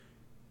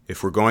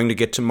If we're going to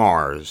get to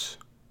Mars,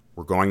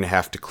 we're going to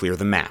have to clear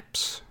the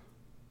maps.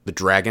 The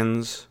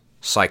dragons,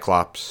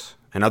 cyclops,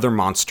 and other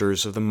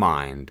monsters of the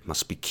mind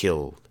must be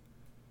killed,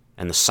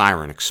 and the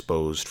siren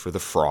exposed for the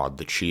fraud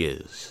that she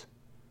is.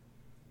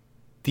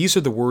 These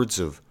are the words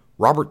of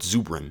Robert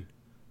Zubrin,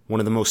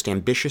 one of the most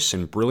ambitious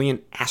and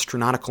brilliant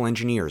astronautical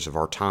engineers of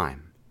our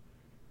time.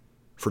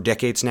 For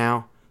decades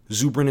now,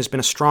 Zubrin has been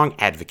a strong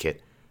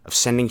advocate of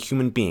sending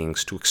human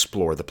beings to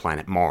explore the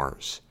planet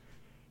Mars,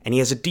 and he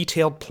has a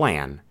detailed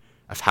plan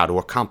of how to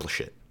accomplish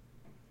it.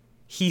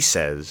 He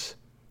says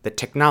that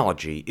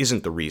technology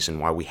isn't the reason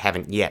why we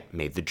haven't yet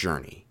made the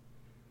journey,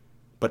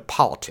 but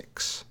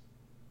politics.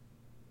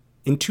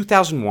 In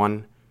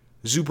 2001,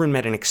 Zubrin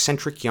met an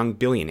eccentric young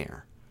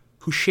billionaire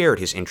who shared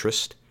his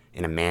interest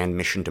in a manned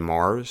mission to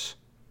Mars.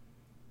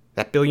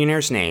 That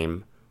billionaire's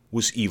name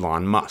was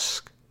Elon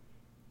Musk,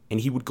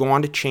 and he would go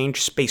on to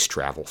change space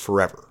travel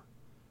forever.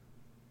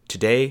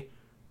 Today,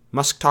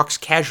 Musk talks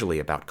casually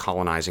about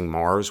colonizing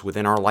Mars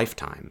within our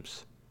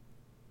lifetimes,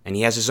 and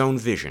he has his own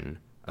vision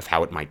of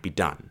how it might be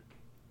done.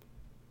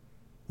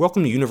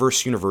 Welcome to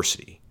Universe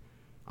University.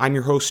 I'm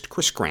your host,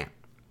 Chris Grant.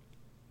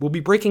 We'll be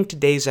breaking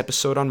today's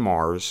episode on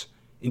Mars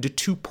into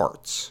two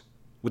parts,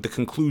 with the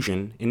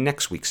conclusion in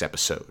next week's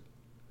episode.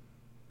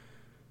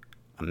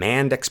 A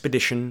manned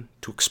expedition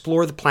to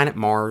explore the planet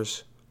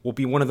Mars will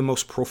be one of the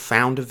most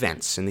profound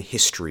events in the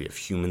history of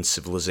human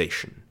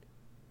civilization,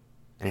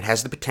 and it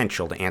has the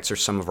potential to answer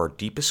some of our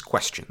deepest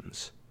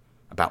questions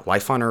about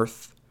life on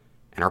Earth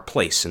and our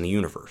place in the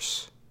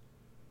universe.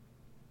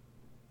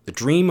 The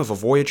dream of a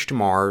voyage to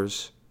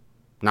Mars,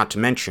 not to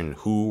mention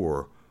who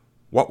or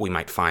what we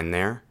might find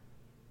there,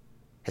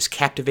 has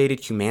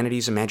captivated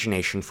humanity's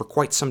imagination for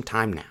quite some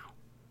time now.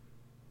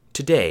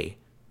 Today,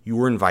 you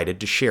were invited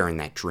to share in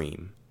that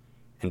dream,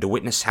 and to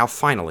witness how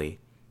finally,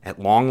 at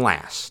long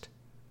last,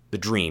 the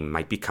dream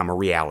might become a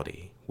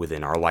reality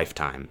within our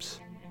lifetimes.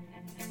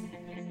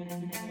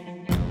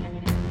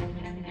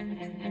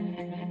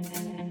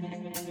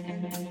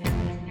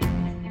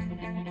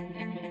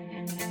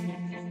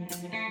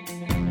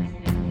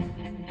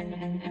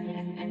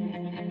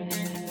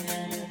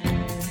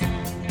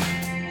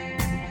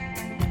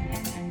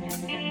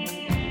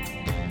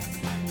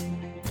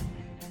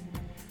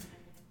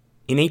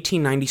 In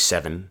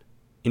 1897,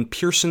 in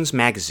Pearson's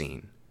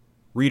magazine,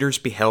 readers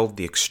beheld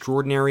the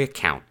extraordinary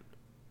account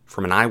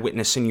from an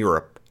eyewitness in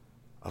Europe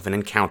of an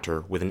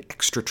encounter with an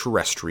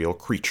extraterrestrial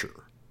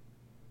creature.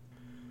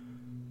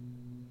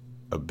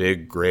 A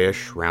big,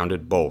 grayish,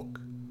 rounded bulk,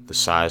 the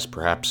size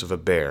perhaps of a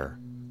bear,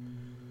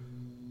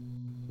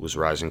 was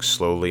rising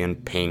slowly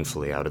and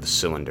painfully out of the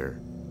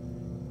cylinder.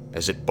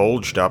 As it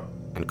bulged up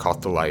and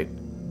caught the light,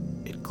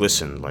 it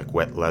glistened like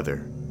wet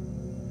leather.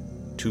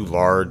 Two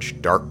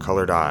large,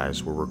 dark-colored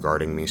eyes were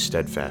regarding me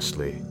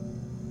steadfastly.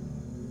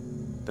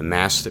 The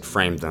mass that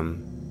framed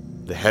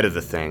them, the head of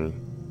the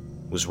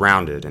thing, was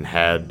rounded and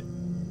had,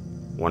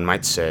 one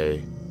might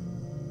say,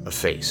 a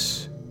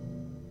face.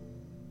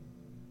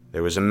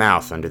 There was a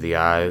mouth under the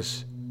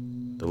eyes,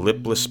 the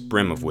lipless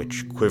brim of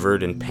which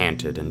quivered and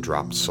panted and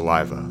dropped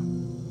saliva.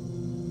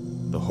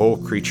 The whole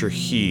creature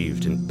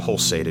heaved and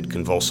pulsated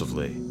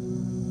convulsively.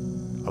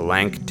 A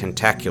lank,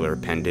 tentacular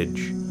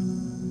appendage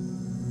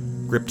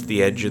gripped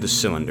the edge of the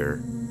cylinder,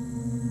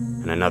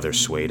 and another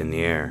swayed in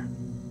the air.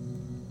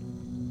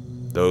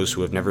 Those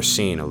who have never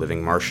seen a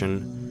living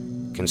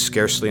Martian can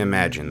scarcely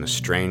imagine the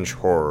strange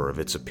horror of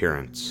its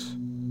appearance.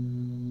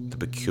 The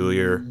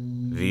peculiar,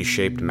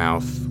 V-shaped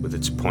mouth with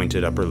its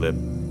pointed upper lip,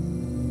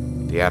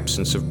 the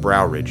absence of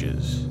brow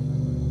ridges,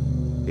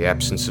 the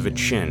absence of a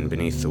chin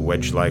beneath the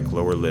wedge-like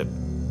lower lip,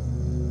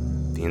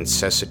 the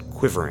incessant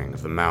quivering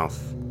of the mouth,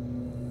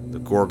 the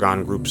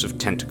gorgon groups of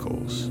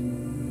tentacles,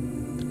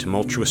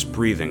 tumultuous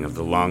breathing of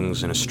the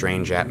lungs in a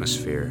strange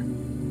atmosphere,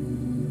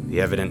 the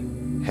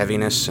evident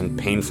heaviness and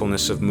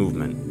painfulness of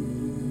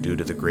movement due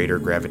to the greater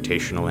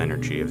gravitational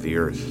energy of the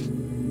Earth.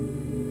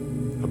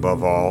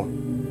 Above all,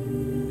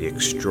 the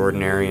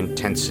extraordinary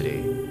intensity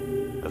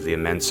of the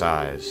immense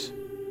eyes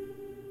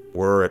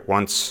were at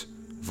once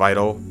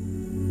vital,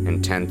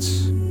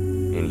 intense,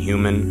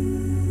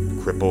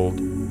 inhuman, crippled,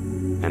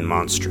 and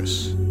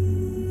monstrous.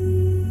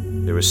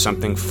 There was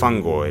something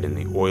fungoid in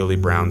the oily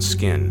brown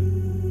skin,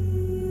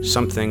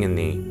 something in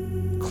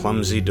the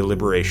clumsy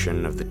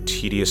deliberation of the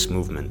tedious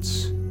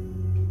movements,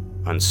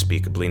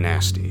 unspeakably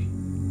nasty.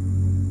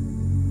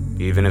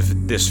 Even if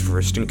at this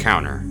first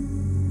encounter,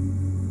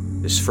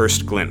 this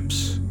first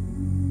glimpse,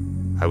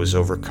 I was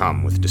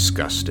overcome with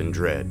disgust and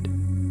dread.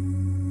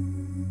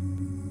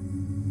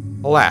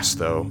 Alas,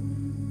 though,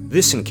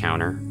 this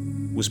encounter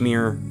was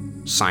mere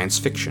science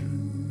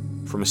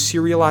fiction from a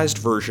serialized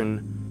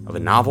version of a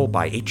novel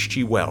by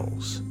H.G.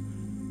 Wells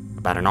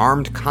about an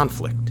armed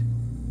conflict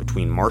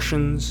between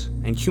Martians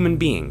and human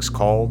beings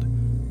called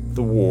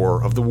the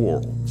War of the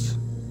Worlds.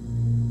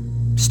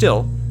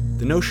 Still,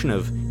 the notion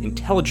of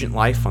intelligent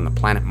life on the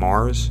planet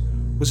Mars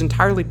was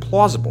entirely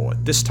plausible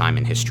at this time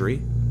in history.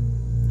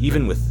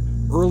 Even with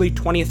early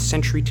 20th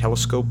century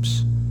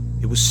telescopes,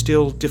 it was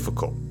still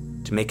difficult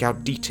to make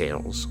out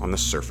details on the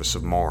surface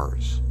of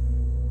Mars.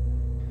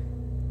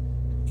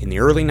 In the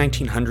early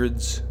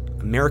 1900s,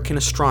 American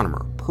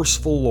astronomer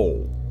Percival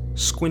Lowell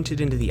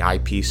squinted into the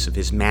eyepiece of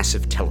his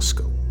massive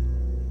telescope,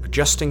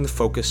 adjusting the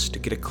focus to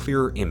get a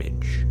clearer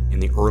image in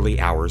the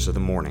early hours of the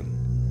morning,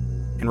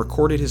 and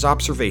recorded his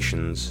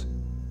observations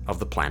of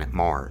the planet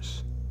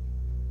Mars.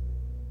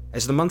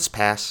 As the months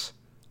pass,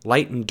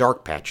 light and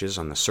dark patches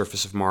on the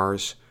surface of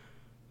Mars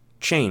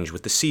change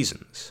with the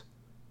seasons,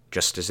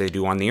 just as they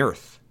do on the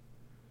Earth.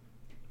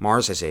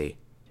 Mars has a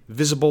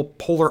visible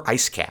polar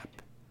ice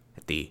cap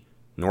at the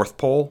North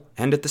Pole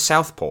and at the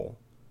South Pole,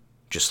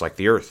 just like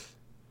the Earth.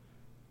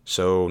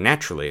 So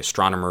naturally,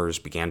 astronomers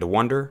began to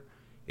wonder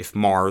if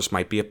Mars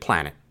might be a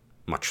planet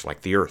much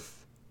like the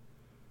Earth.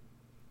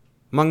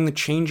 Among the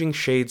changing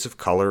shades of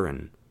color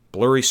and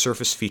blurry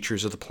surface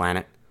features of the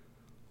planet,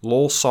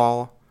 Lowell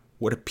saw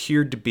what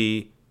appeared to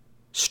be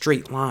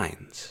straight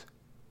lines,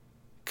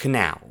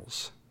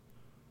 canals,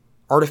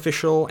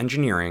 artificial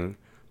engineering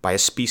by a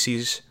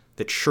species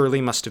that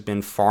surely must have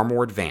been far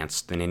more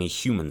advanced than any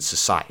human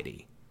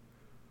society.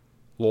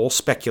 Lowell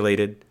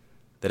speculated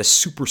that a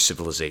super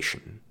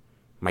civilization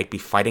might be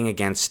fighting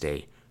against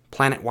a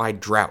planet-wide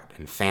drought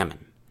and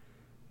famine,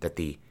 that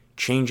the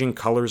changing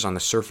colors on the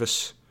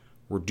surface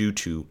were due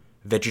to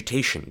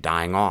vegetation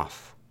dying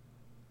off.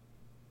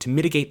 To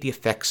mitigate the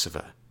effects of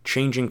a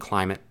changing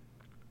climate,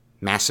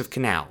 massive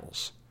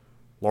canals,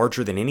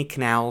 larger than any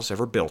canals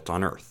ever built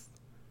on Earth,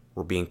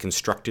 were being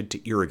constructed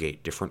to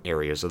irrigate different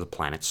areas of the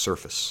planet's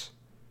surface,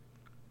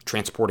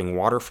 transporting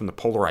water from the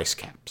polar ice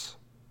caps.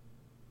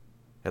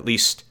 At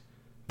least,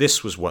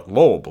 this was what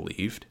Lowell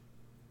believed.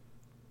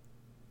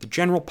 The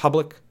general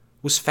public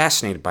was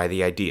fascinated by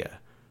the idea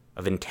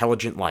of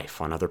intelligent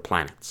life on other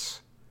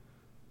planets,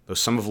 though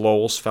some of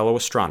Lowell's fellow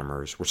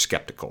astronomers were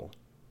skeptical.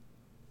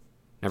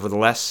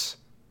 Nevertheless,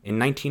 in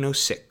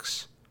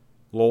 1906,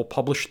 Lowell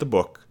published the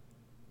book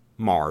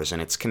Mars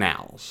and Its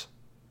Canals.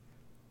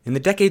 In the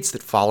decades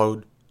that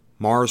followed,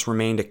 Mars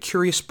remained a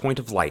curious point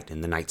of light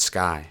in the night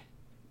sky.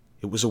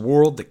 It was a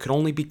world that could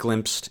only be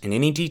glimpsed in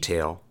any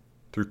detail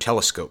through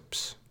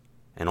telescopes,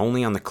 and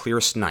only on the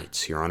clearest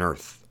nights here on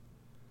Earth.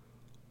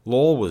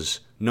 Lowell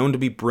was known to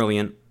be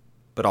brilliant,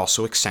 but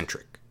also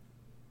eccentric,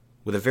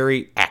 with a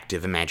very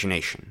active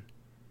imagination,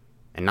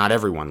 and not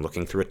everyone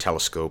looking through a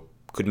telescope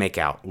could make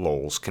out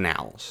Lowell's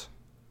canals.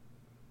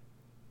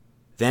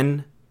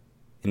 Then,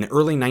 in the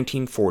early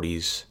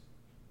 1940s,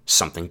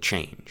 something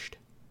changed.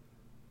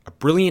 A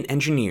brilliant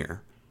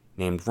engineer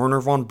named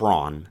Wernher von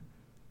Braun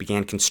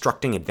began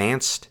constructing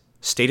advanced,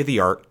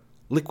 state-of-the-art,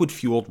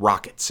 liquid-fueled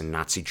rockets in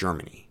Nazi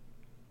Germany.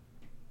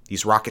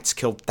 These rockets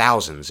killed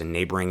thousands in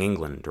neighboring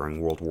England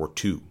during World War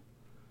II.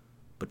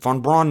 But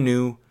von Braun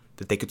knew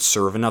that they could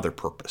serve another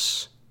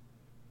purpose: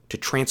 to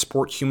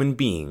transport human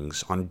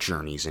beings on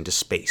journeys into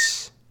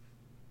space.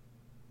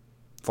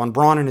 Von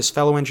Braun and his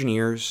fellow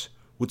engineers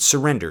would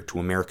surrender to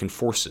American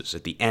forces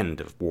at the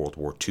end of World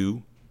War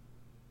II,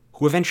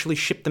 who eventually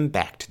shipped them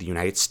back to the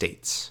United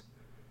States,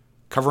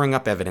 covering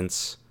up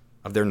evidence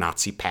of their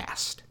Nazi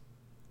past.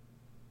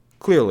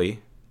 Clearly,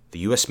 the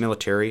U.S.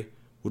 military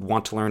would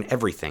want to learn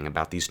everything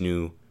about these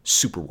new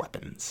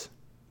superweapons.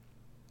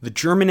 The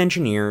German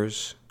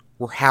engineers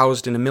were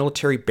housed in a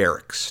military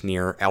barracks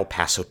near El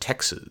Paso,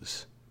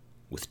 Texas,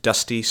 with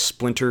dusty,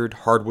 splintered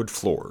hardwood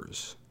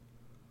floors.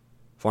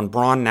 Von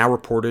Braun now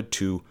reported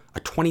to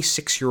a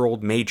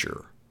 26-year-old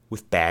major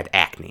with bad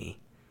acne,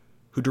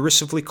 who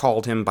derisively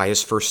called him by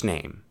his first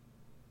name,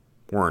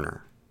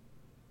 Werner.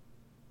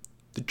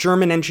 The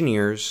German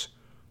engineers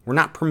were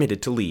not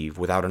permitted to leave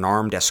without an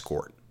armed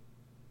escort.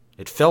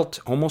 It felt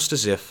almost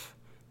as if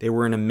they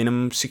were in a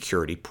minimum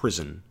security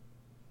prison.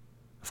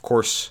 Of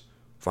course,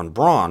 von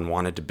Braun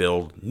wanted to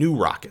build new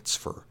rockets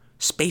for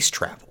space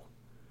travel,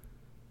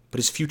 but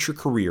his future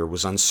career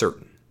was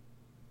uncertain.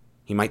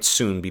 He might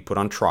soon be put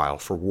on trial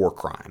for war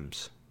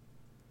crimes.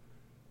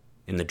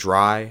 In the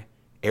dry,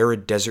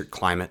 arid desert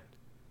climate,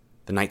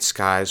 the night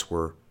skies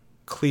were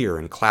clear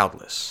and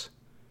cloudless,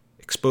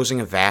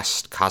 exposing a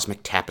vast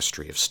cosmic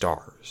tapestry of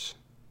stars,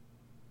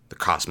 the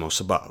cosmos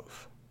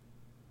above.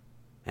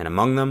 And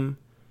among them,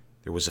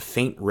 there was a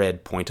faint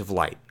red point of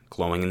light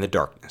glowing in the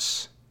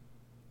darkness,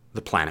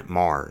 the planet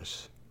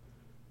Mars,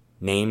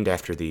 named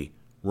after the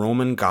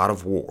Roman god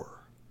of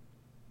war.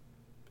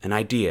 An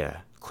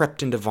idea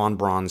crept into von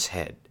Braun's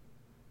head.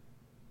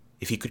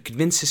 If he could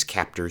convince his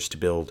captors to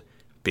build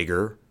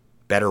bigger,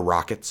 better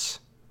rockets,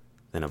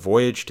 then a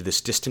voyage to this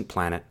distant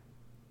planet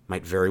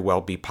might very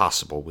well be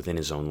possible within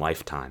his own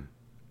lifetime.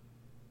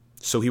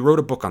 So he wrote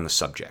a book on the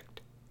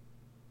subject,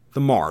 The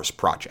Mars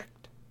Project.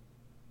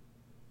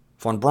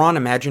 Von Braun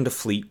imagined a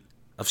fleet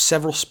of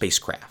several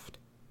spacecraft,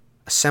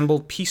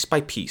 assembled piece by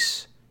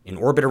piece in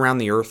orbit around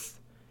the Earth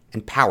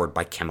and powered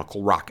by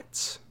chemical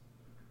rockets.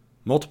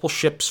 Multiple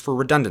ships for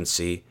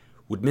redundancy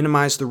would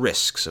minimize the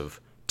risks of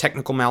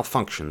technical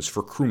malfunctions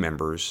for crew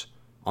members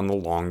on the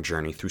long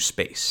journey through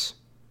space.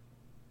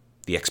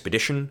 The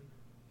expedition,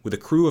 with a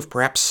crew of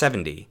perhaps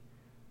 70,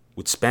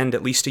 would spend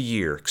at least a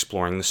year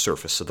exploring the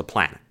surface of the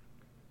planet.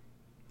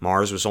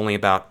 Mars was only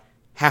about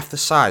half the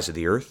size of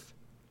the Earth,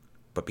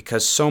 But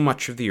because so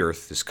much of the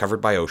Earth is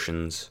covered by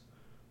oceans,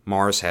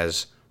 Mars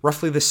has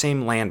roughly the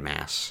same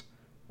landmass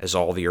as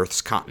all the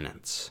Earth's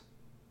continents.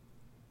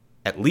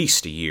 At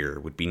least a year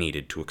would be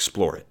needed to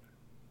explore it.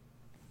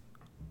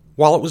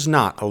 While it was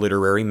not a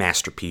literary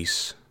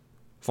masterpiece,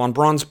 von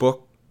Braun's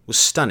book was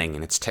stunning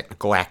in its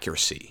technical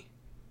accuracy.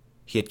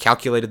 He had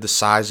calculated the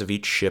size of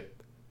each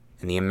ship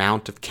and the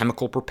amount of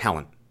chemical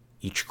propellant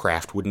each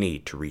craft would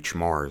need to reach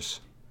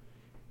Mars.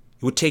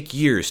 It would take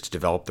years to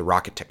develop the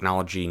rocket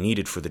technology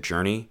needed for the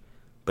journey,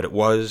 but it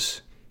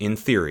was, in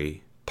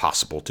theory,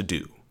 possible to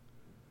do.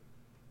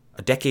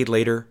 A decade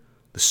later,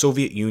 the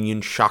Soviet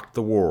Union shocked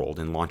the world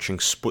in launching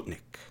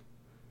Sputnik,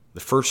 the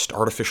first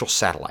artificial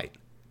satellite,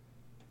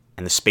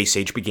 and the space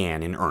age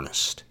began in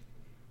earnest.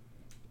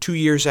 2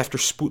 years after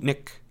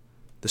Sputnik,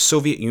 the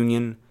Soviet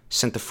Union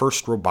sent the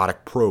first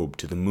robotic probe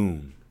to the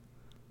moon.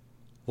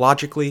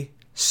 Logically,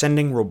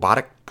 sending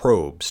robotic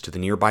probes to the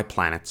nearby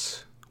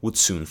planets would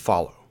soon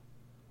follow.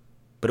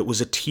 But it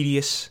was a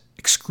tedious,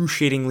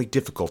 excruciatingly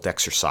difficult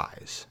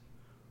exercise.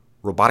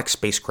 Robotic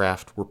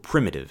spacecraft were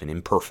primitive and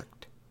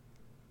imperfect.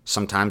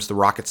 Sometimes the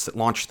rockets that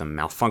launched them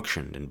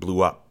malfunctioned and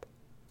blew up.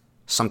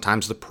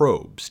 Sometimes the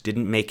probes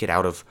didn't make it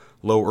out of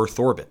low Earth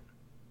orbit.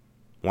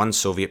 One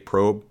Soviet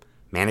probe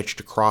managed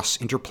to cross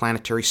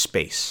interplanetary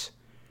space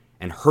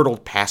and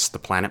hurtled past the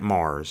planet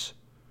Mars,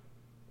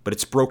 but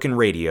its broken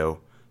radio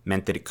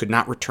meant that it could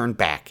not return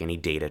back any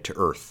data to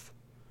Earth.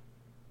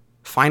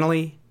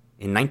 Finally,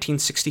 in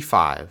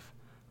 1965,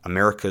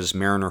 America's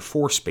Mariner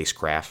 4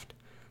 spacecraft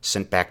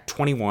sent back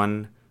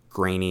 21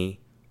 grainy,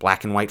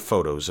 black and white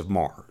photos of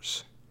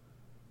Mars.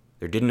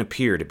 There didn't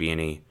appear to be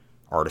any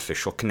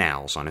artificial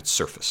canals on its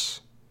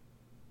surface.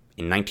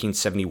 In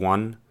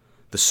 1971,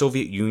 the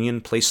Soviet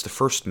Union placed the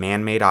first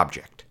man-made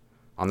object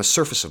on the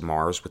surface of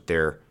Mars with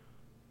their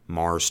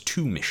Mars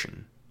 2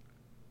 mission.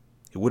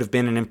 It would have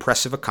been an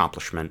impressive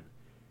accomplishment,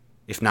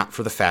 if not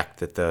for the fact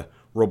that the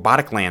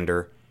robotic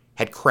lander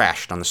had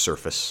crashed on the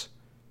surface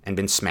and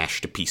been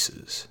smashed to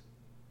pieces.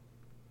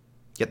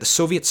 Yet the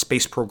Soviet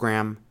space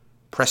program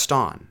pressed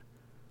on,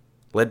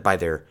 led by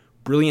their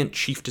brilliant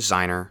chief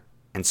designer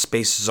and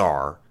space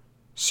czar,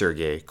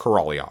 Sergei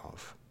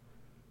Korolev.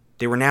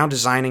 They were now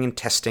designing and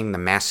testing the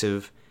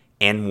massive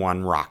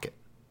N-1 rocket.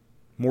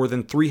 More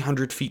than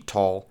 300 feet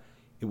tall,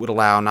 it would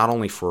allow not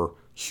only for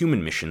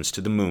human missions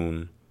to the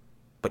moon,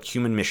 but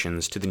human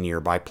missions to the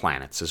nearby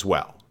planets as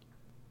well.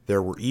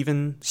 There were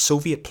even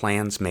Soviet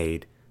plans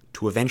made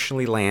to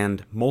eventually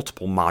land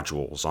multiple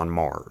modules on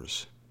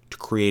Mars, to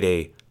create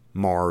a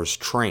Mars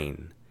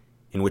train,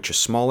 in which a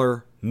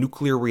smaller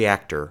nuclear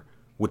reactor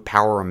would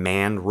power a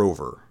manned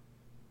rover,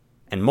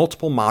 and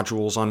multiple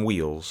modules on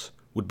wheels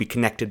would be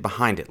connected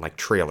behind it like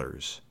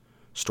trailers,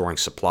 storing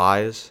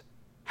supplies,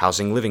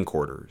 housing living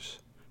quarters,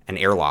 an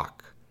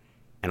airlock,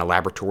 and a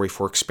laboratory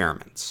for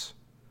experiments.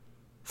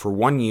 For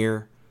 1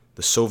 year,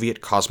 the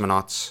Soviet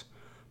cosmonauts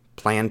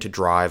planned to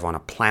drive on a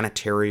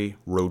planetary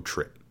road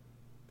trip,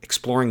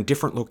 exploring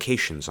different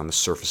locations on the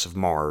surface of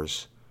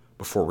Mars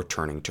before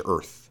returning to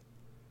Earth.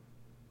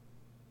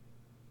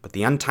 But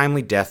the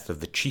untimely death of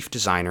the chief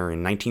designer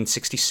in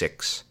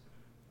 1966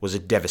 was a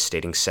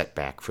devastating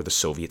setback for the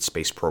Soviet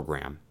space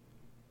program,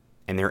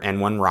 and their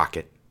N-1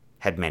 rocket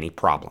had many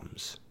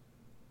problems.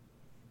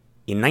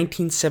 In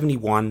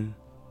 1971,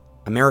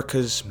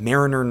 America's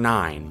Mariner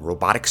 9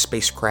 robotic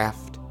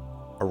spacecraft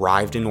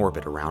arrived in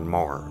orbit around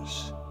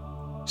Mars,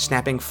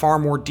 snapping far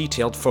more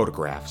detailed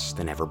photographs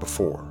than ever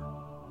before.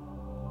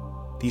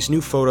 These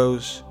new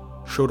photos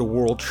showed a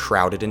world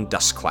shrouded in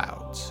dust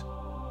clouds.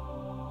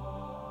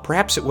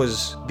 Perhaps it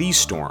was these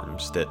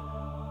storms that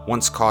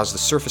once caused the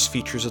surface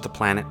features of the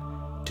planet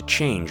to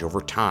change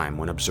over time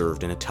when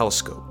observed in a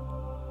telescope.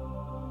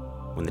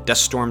 When the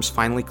dust storms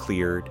finally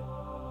cleared,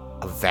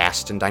 a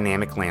vast and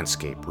dynamic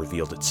landscape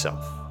revealed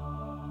itself.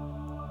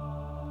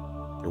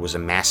 There was a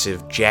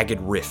massive,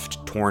 jagged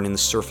rift torn in the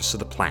surface of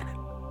the planet,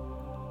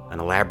 an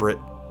elaborate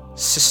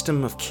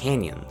system of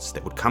canyons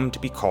that would come to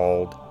be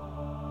called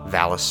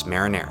Valles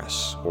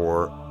Marineris,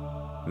 or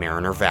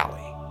Mariner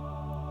Valley,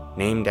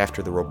 named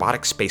after the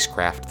robotic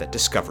spacecraft that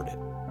discovered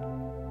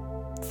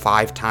it.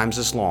 5 times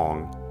as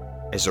long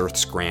as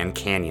Earth's Grand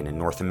Canyon in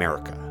North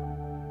America.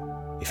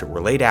 If it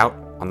were laid out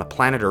on the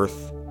planet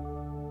Earth,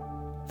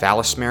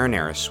 Valles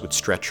Marineris would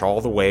stretch all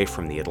the way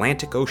from the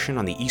Atlantic Ocean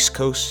on the east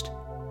coast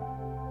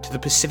to the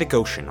Pacific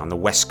Ocean on the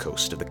west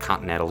coast of the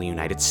continental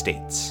United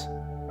States,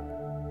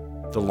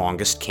 the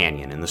longest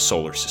canyon in the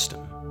solar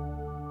system.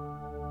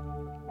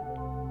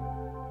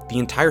 The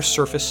entire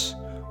surface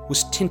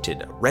was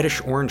tinted a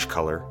reddish-orange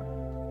color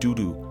due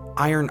to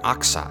iron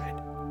oxide,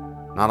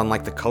 not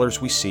unlike the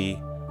colors we see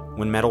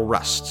when metal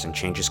rusts and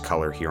changes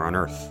color here on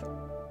Earth.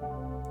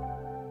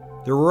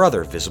 There were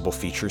other visible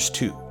features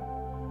too.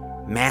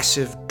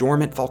 Massive,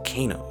 dormant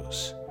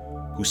volcanoes,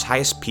 whose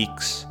highest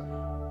peaks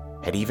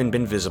had even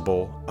been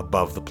visible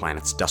above the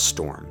planet's dust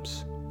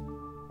storms.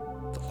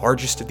 The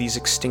largest of these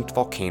extinct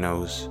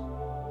volcanoes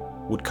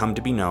would come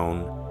to be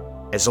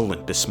known as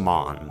Olympus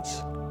Mons.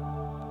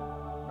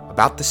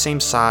 About the same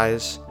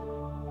size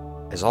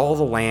as all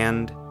the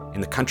land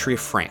in the country of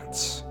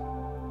France,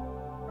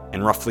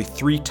 and roughly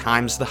 3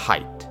 times the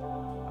height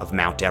of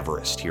Mount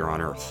Everest here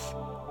on Earth,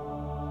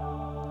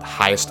 the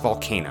highest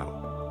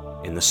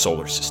volcano in the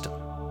solar system.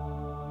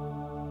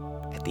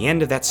 At the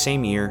end of that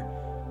same year,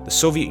 the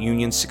Soviet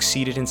Union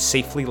succeeded in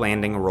safely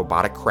landing a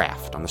robotic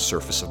craft on the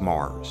surface of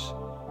Mars.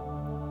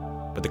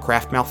 But the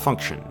craft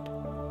malfunctioned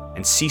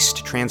and ceased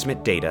to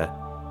transmit data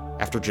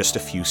after just a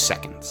few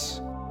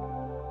seconds.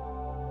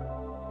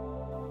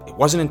 It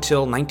wasn't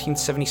until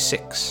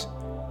 1976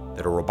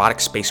 that a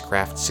robotic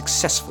spacecraft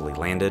successfully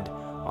landed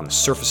on the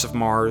surface of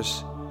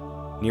Mars,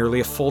 nearly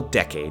a full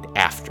decade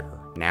after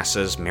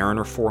NASA's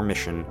Mariner 4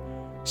 mission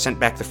sent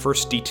back the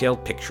first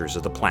detailed pictures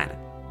of the planet.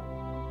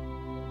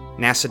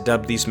 NASA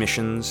dubbed these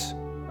missions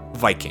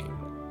Viking,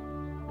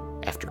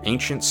 after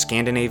ancient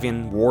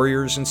Scandinavian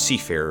warriors and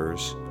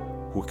seafarers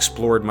who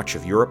explored much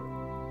of Europe,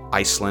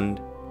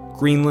 Iceland,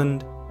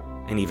 Greenland,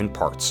 and even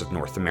parts of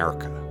North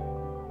America.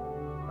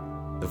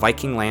 The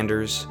Viking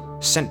landers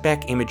sent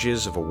back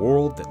images of a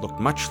world that looked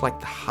much like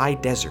the high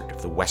desert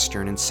of the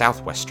western and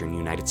southwestern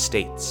United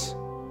States,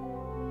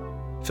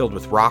 filled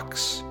with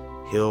rocks,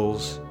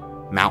 hills,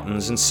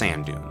 mountains, and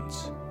sand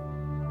dunes.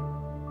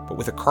 But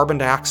with a carbon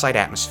dioxide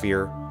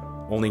atmosphere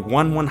only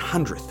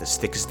 1/100th as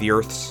thick as the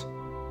Earth's,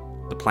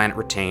 the planet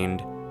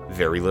retained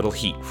very little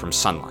heat from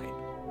sunlight.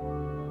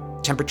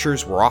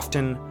 Temperatures were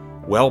often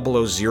well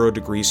below 0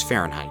 degrees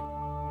Fahrenheit,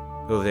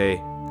 though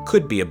they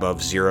could be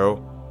above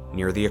zero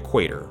near the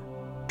equator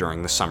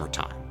during the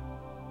summertime.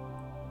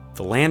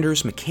 The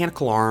landers'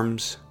 mechanical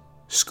arms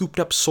scooped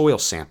up soil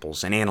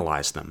samples and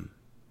analyzed them.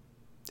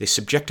 They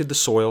subjected the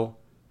soil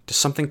to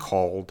something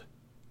called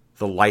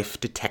the life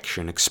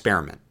detection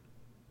experiment.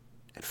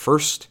 At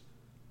first,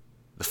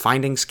 the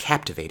findings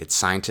captivated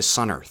scientists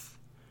on Earth,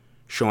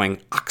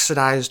 showing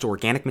oxidized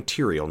organic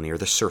material near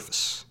the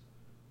surface.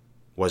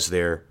 Was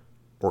there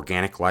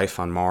organic life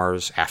on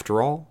Mars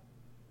after all?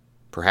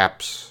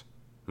 Perhaps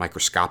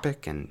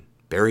microscopic and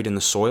buried in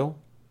the soil?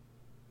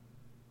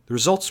 The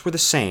results were the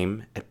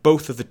same at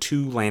both of the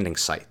 2 landing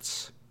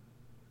sites.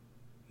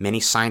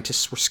 Many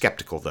scientists were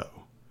skeptical,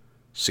 though,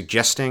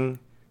 suggesting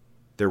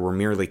there were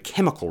merely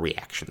chemical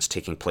reactions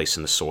taking place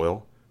in the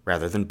soil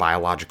rather than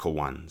biological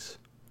ones.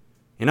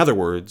 In other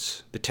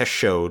words, the test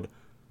showed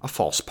a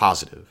false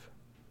positive.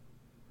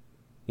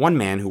 One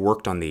man who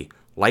worked on the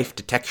life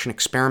detection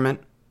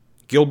experiment,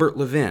 Gilbert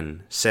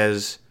Levin,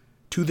 says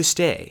to this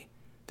day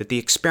that the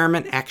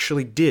experiment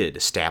actually did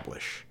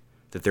establish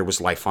that there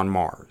was life on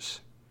Mars,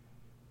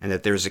 and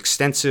that there is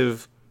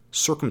extensive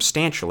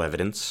circumstantial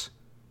evidence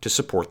to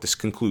support this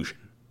conclusion.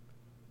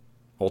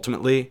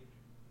 Ultimately,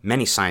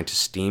 many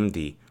scientists deemed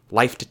the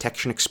life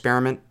detection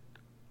experiment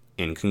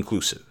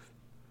inconclusive.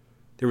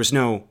 There was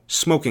no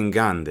smoking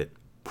gun that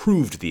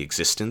proved the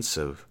existence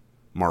of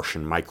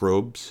Martian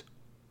microbes.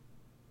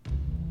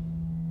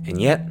 And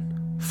yet,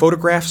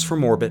 photographs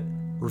from orbit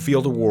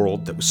revealed a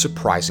world that was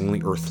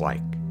surprisingly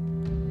Earth-like,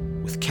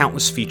 with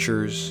countless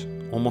features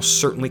almost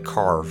certainly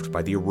carved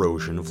by the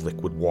erosion of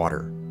liquid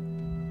water.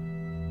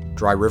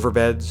 Dry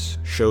riverbeds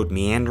showed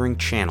meandering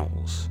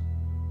channels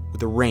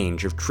with a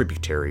range of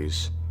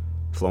tributaries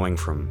flowing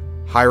from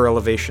higher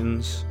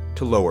elevations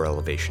to lower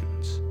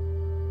elevations.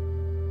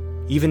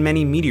 Even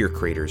many meteor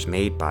craters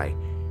made by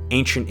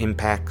ancient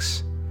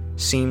impacts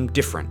seemed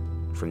different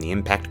from the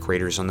impact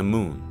craters on the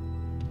Moon,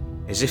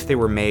 as if they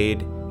were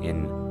made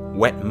in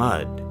wet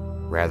mud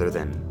rather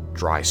than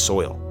dry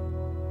soil.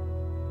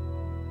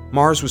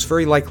 Mars was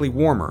very likely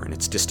warmer in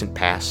its distant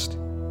past,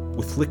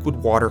 with liquid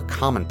water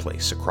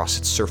commonplace across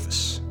its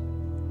surface.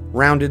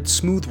 Rounded,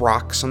 smooth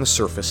rocks on the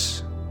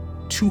surface,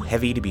 too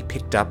heavy to be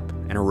picked up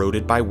and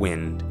eroded by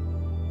wind,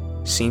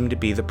 seemed to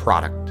be the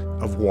product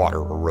of water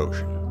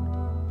erosion.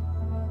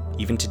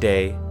 Even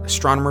today,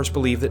 astronomers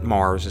believe that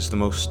Mars is the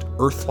most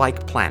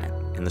Earth-like planet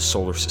in the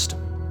solar system.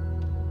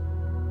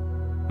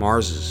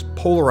 Mars's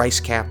polar ice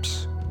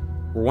caps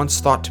were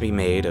once thought to be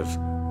made of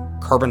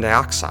carbon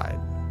dioxide,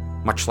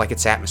 much like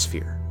its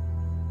atmosphere.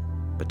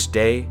 But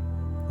today,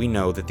 we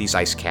know that these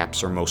ice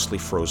caps are mostly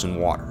frozen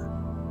water,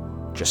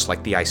 just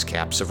like the ice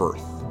caps of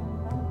Earth.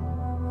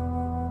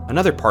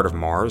 Another part of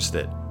Mars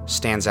that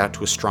stands out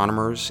to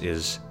astronomers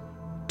is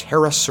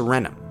Terra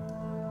Serenum,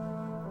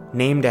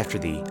 named after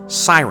the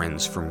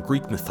sirens from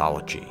Greek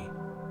mythology,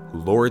 who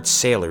lured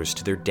sailors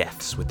to their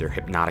deaths with their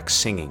hypnotic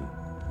singing.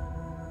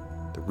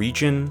 The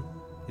region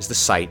is the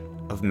site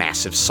of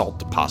massive salt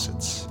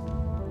deposits,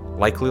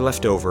 likely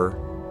left over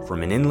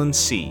from an inland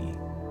sea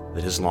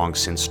that has long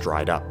since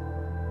dried up.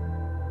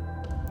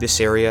 This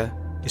area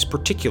is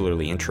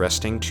particularly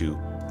interesting to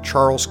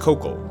Charles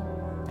Kokel,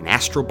 an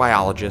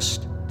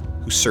astrobiologist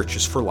who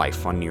searches for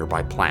life on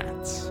nearby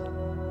planets.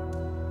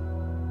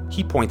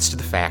 He points to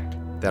the fact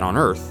that on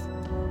Earth,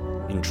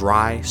 in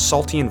dry,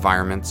 salty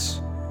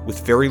environments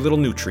with very little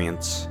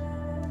nutrients,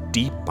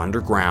 deep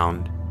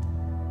underground,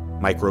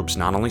 microbes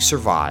not only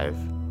survive,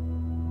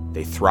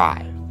 they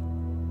thrive.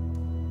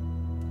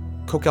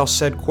 Kokel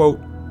said, quote,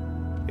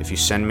 "If you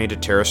send me to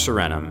Terra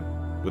Serenum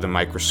with a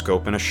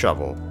microscope and a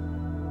shovel,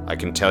 I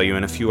can tell you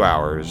in a few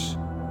hours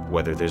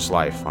whether there's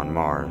life on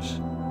Mars.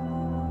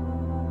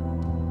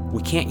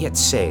 We can't yet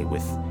say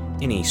with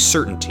any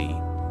certainty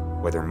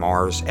whether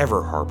Mars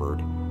ever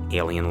harbored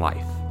alien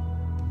life,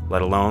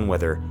 let alone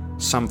whether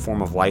some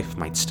form of life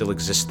might still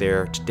exist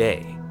there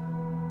today.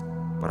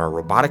 But our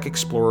robotic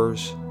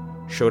explorers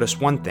showed us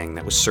one thing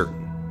that was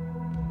certain.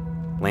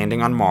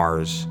 Landing on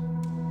Mars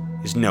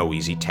is no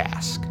easy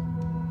task.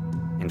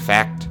 In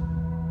fact,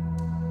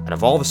 out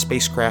of all the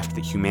spacecraft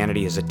that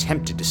humanity has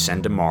attempted to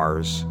send to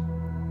Mars,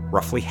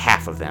 roughly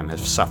half of them have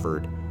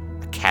suffered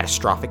a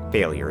catastrophic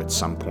failure at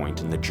some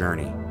point in the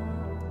journey.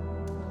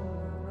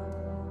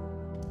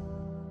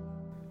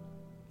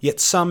 Yet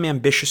some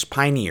ambitious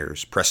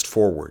pioneers pressed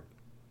forward.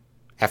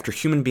 After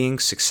human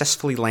beings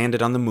successfully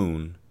landed on the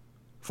moon,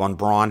 von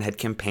Braun had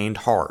campaigned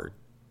hard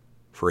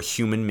for a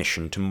human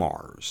mission to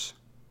Mars.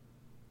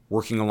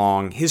 Working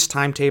along his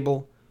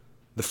timetable,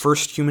 the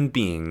first human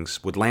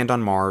beings would land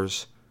on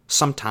Mars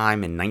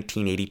sometime in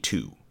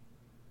 1982.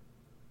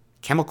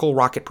 Chemical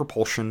rocket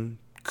propulsion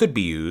could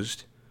be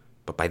used,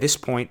 but by this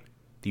point,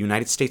 the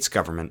United States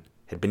government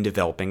had been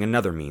developing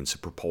another means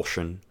of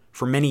propulsion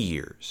for many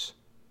years: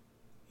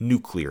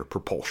 nuclear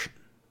propulsion.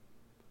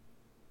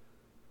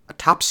 A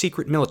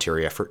top-secret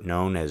military effort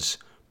known as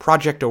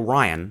Project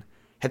Orion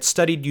had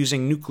studied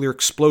using nuclear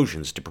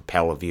explosions to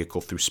propel a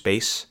vehicle through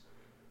space,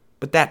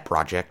 but that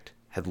project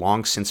had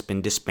long since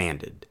been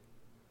disbanded.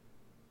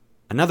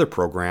 Another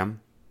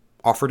program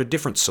offered a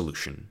different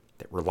solution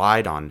that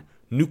relied on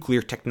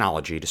nuclear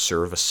technology to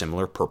serve a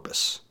similar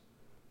purpose.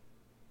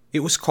 It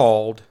was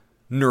called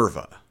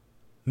NERVA,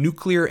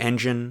 Nuclear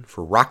Engine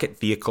for Rocket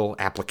Vehicle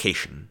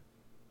Application.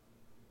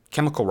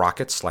 Chemical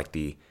rockets like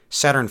the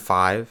Saturn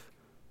V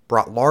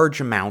brought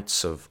large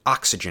amounts of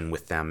oxygen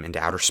with them into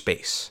outer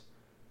space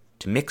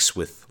to mix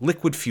with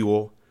liquid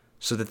fuel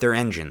so that their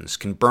engines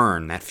can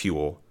burn that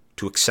fuel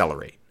to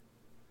accelerate.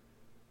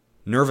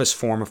 NERVA's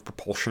form of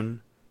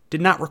propulsion did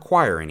not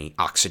require any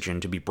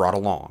oxygen to be brought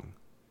along.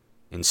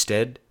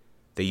 Instead,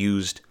 they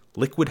used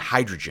liquid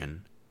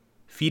hydrogen,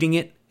 feeding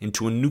it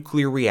into a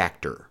nuclear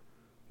reactor,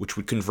 which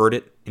would convert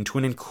it into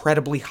an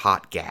incredibly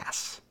hot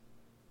gas.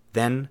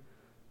 Then,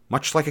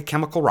 much like a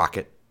chemical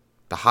rocket,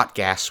 the hot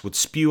gas would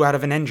spew out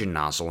of an engine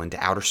nozzle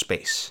into outer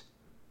space,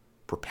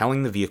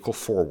 propelling the vehicle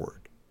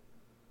forward.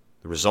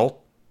 The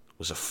result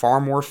was a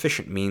far more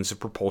efficient means of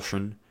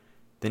propulsion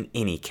than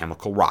any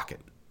chemical rocket.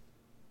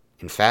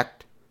 In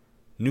fact,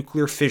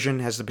 nuclear fission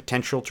has the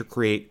potential to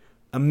create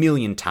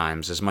 1,000,000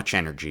 times as much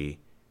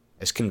energy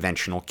as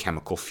conventional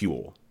chemical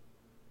fuel.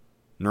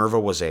 NERVA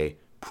was a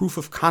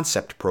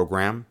proof-of-concept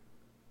program,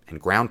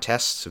 and ground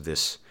tests of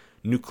this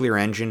nuclear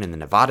engine in the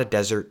Nevada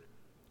desert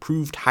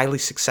proved highly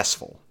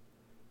successful.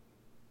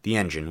 The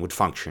engine would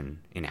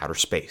function in outer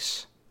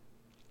space.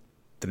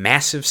 The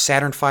massive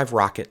Saturn V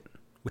rocket,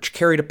 which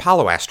carried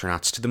Apollo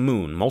astronauts to the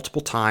moon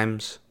multiple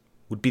times,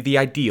 would be the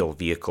ideal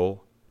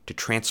vehicle to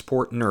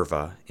transport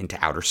NERVA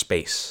into outer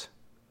space.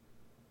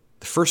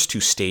 The first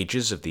two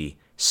stages of the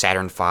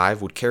Saturn V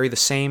would carry the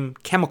same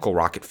chemical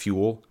rocket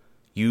fuel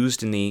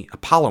used in the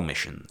Apollo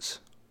missions.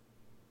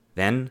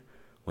 Then,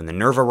 when the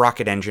NERVA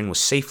rocket engine was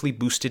safely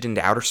boosted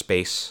into outer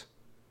space,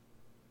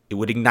 it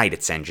would ignite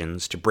its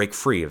engines to break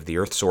free of the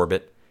Earth's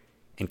orbit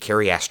and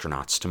carry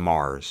astronauts to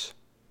Mars.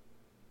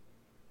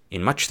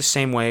 In much the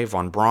same way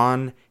von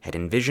Braun had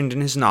envisioned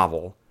in his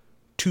novel,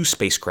 two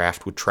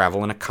spacecraft would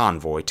travel in a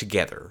convoy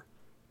together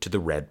to the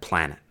Red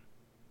Planet.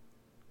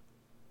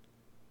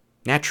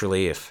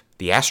 Naturally, if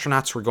the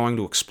astronauts were going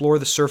to explore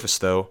the surface,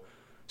 though,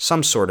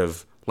 some sort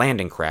of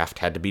landing craft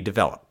had to be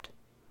developed,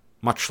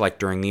 much like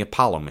during the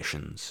Apollo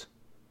missions.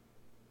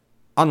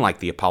 Unlike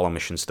the Apollo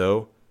missions,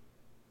 though,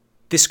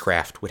 this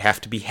craft would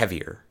have to be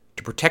heavier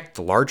to protect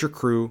the larger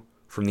crew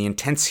from the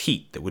intense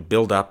heat that would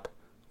build up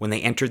when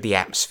they entered the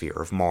atmosphere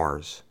of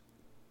Mars.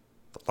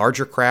 The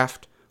larger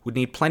craft would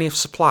need plenty of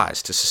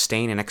supplies to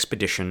sustain an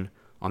expedition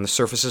on the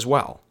surface as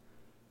well,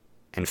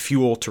 and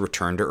fuel to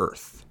return to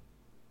Earth.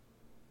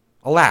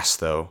 Alas,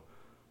 though,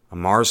 a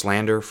Mars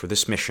lander for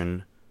this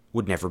mission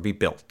would never be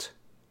built,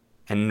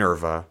 and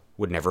NERVA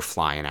would never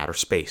fly in outer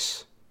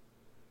space.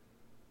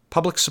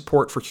 Public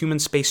support for human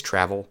space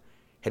travel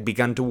had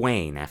begun to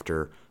wane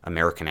after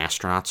American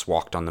astronauts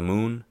walked on the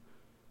moon.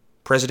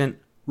 President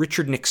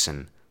Richard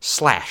Nixon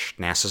slashed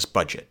NASA's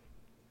budget,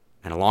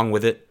 and along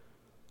with it,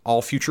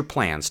 all future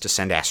plans to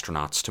send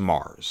astronauts to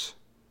Mars.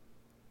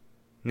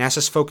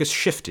 NASA's focus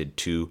shifted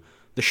to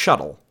the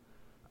shuttle,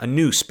 a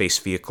new space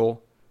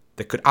vehicle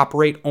that could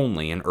operate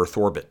only in Earth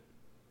orbit.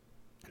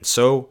 And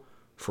so,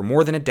 for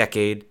more than a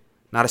decade,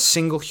 not a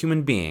single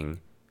human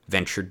being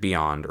ventured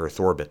beyond Earth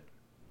orbit.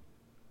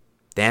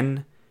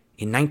 Then,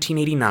 in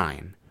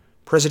 1989,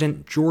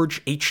 President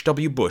George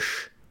H.W.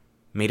 Bush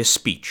made a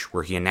speech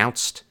where he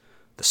announced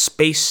the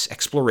Space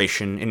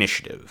Exploration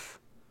Initiative,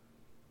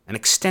 an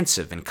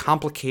extensive and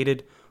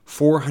complicated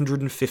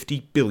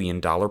 $450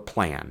 billion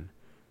plan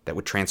that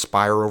would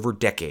transpire over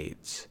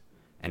decades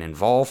and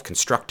involve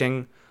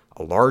constructing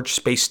a large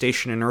space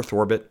station in Earth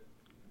orbit,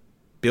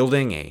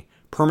 building a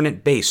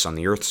permanent base on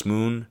the Earth's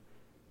moon,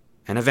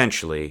 and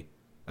eventually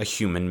a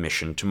human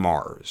mission to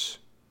Mars,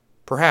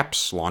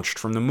 perhaps launched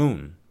from the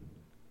moon.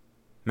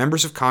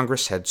 Members of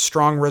Congress had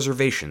strong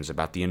reservations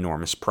about the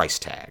enormous price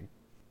tag.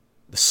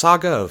 The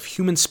saga of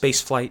human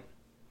spaceflight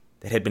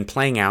that had been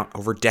playing out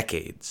over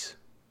decades,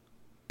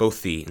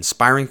 both the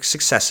inspiring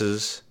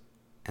successes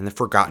and the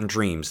forgotten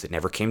dreams that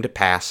never came to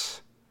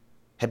pass,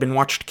 had been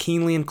watched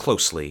keenly and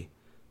closely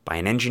by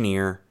an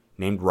engineer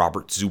named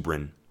Robert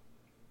Zubrin.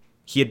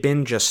 He had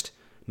been just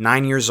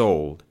 9 years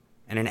old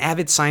and an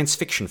avid science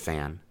fiction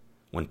fan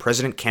when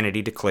President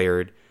Kennedy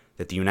declared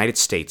that the United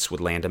States would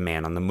land a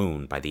man on the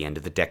moon by the end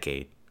of the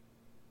decade.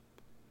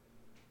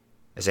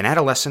 As an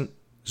adolescent,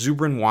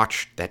 Zubrin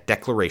watched that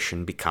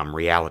declaration become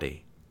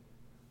reality.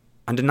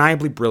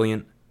 Undeniably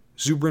brilliant,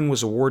 Zubrin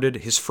was awarded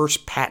his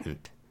first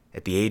patent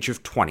at the age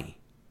of 20.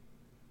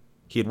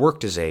 He had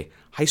worked as a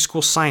high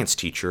school science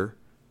teacher,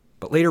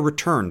 but later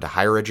returned to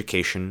higher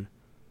education,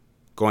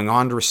 going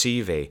on to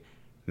receive a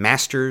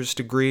master's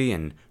degree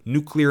in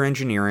nuclear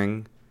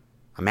engineering,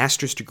 a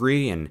master's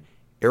degree in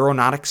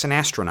aeronautics and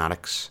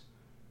astronautics,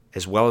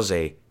 as well as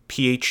a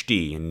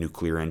PhD in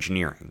nuclear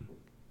engineering.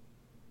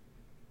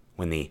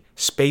 When the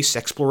Space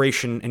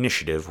Exploration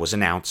Initiative was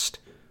announced,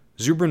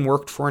 Zubrin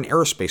worked for an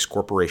aerospace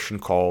corporation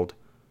called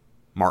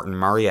Martin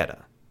Marietta.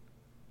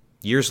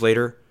 Years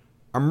later,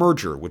 a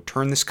merger would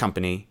turn this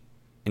company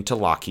into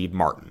Lockheed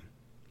Martin.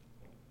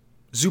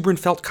 Zubrin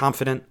felt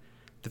confident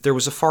that there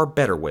was a far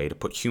better way to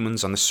put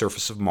humans on the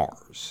surface of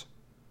Mars.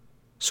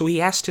 So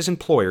he asked his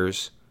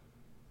employers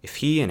if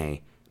he and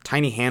a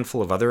tiny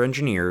handful of other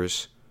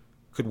engineers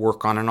could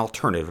work on an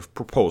alternative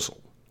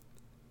proposal.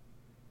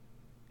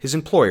 His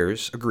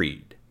employers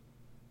agreed.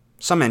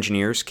 Some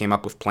engineers came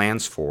up with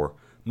plans for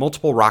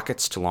multiple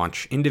rockets to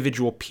launch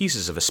individual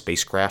pieces of a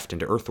spacecraft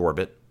into Earth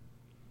orbit,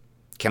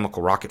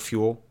 chemical rocket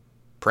fuel,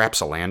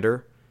 perhaps a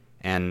lander,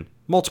 and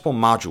multiple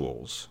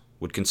modules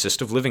would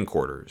consist of living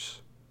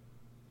quarters.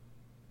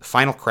 The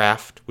final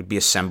craft would be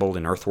assembled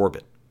in Earth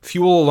orbit.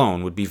 Fuel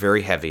alone would be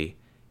very heavy,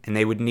 and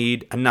they would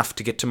need enough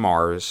to get to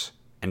Mars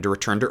and to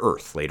return to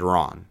Earth later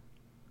on.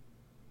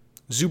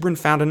 Zubrin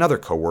found another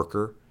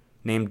co-worker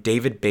named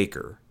David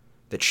Baker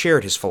that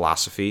shared his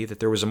philosophy that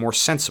there was a more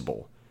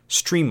sensible,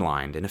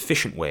 streamlined, and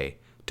efficient way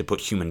to put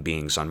human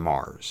beings on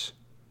Mars.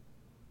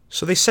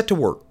 So they set to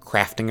work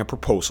crafting a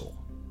proposal.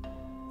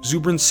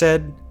 Zubrin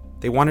said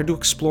they wanted to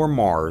explore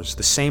Mars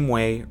the same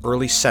way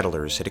early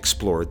settlers had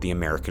explored the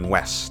American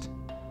West,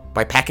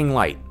 by packing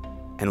light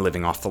and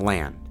living off the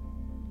land.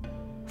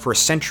 For a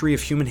century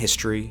of human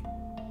history,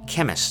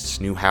 chemists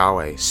knew how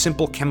a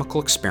simple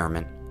chemical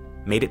experiment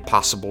made it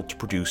possible to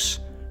produce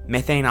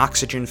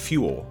methane-oxygen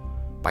fuel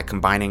by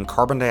combining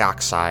carbon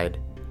dioxide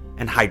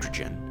and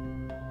hydrogen.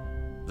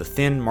 The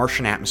thin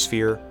Martian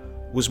atmosphere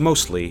was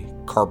mostly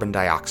carbon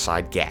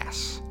dioxide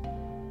gas,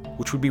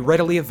 which would be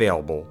readily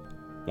available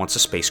once a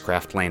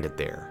spacecraft landed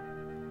there.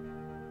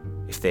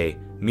 If they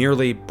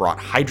merely brought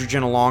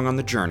hydrogen along on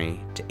the journey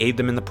to aid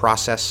them in the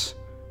process,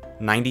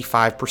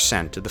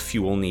 95% of the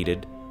fuel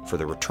needed for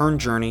the return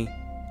journey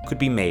could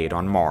be made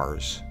on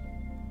Mars.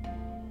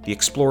 The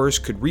explorers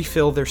could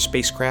refill their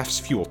spacecraft's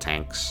fuel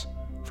tanks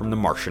from the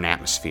Martian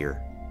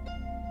atmosphere.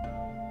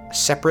 A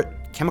separate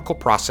chemical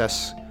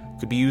process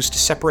could be used to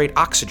separate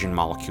oxygen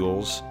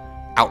molecules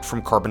out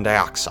from carbon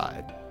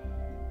dioxide.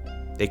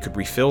 They could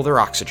refill their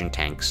oxygen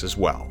tanks as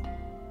well.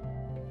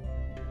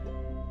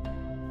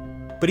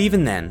 But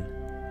even then,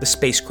 the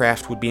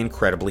spacecraft would be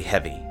incredibly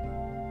heavy.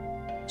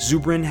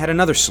 Zubrin had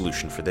another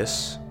solution for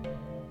this.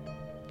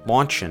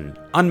 Launch an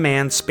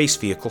unmanned space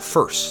vehicle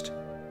first,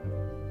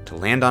 to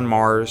land on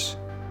Mars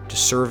to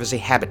serve as a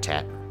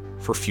habitat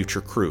for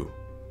future crew.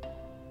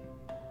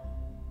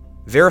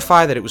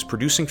 Verify that it was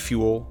producing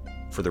fuel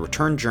for the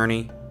return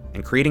journey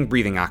and creating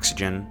breathing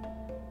oxygen,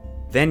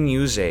 then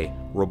use a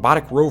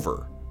robotic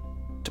rover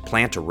to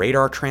plant a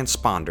radar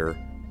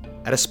transponder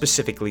at a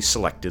specifically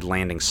selected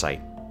landing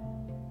site.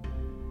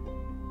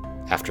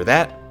 After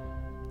that,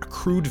 a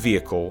crewed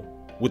vehicle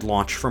would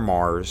launch for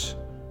Mars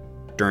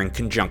during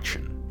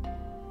conjunction,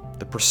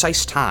 the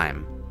precise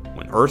time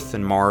when Earth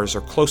and Mars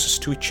are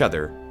closest to each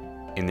other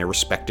in their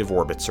respective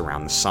orbits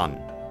around the Sun.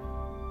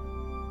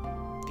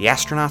 The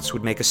astronauts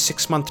would make a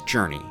 6-month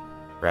journey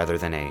rather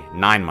than a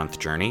 9-month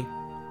journey.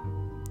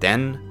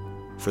 Then,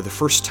 for the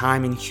first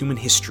time in human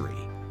history,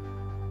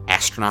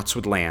 astronauts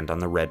would land on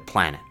the Red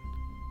Planet,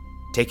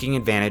 taking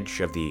advantage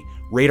of the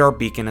radar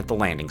beacon at the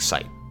landing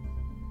site.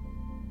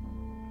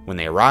 When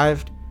they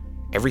arrived,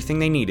 everything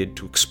they needed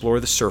to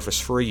explore the surface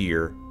for a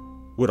year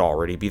would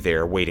already be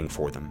there waiting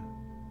for them.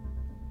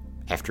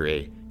 After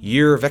a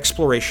year of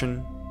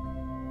exploration,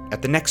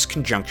 at the next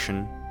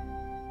conjunction,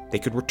 they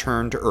could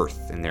return to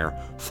Earth in their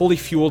fully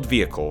fueled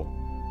vehicle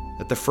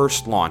that the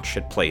first launch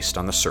had placed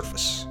on the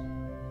surface.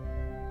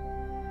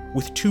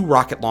 With 2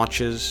 rocket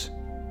launches,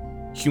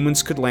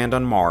 humans could land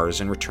on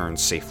Mars and return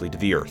safely to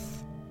the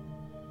Earth.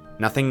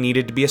 Nothing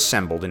needed to be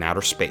assembled in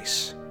outer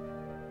space.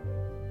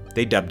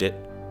 They dubbed it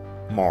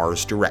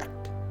Mars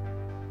Direct,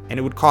 and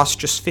it would cost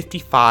just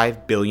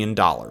 $55 billion.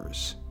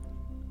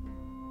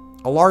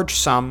 A large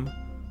sum,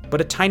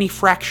 but a tiny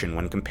fraction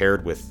when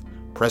compared with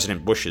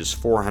President Bush's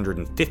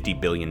 $450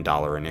 billion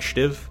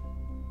initiative,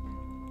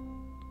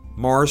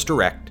 Mars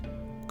Direct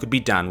could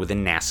be done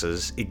within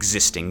NASA's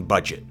existing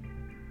budget.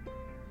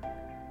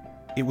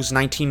 It was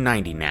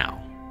 1990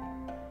 now,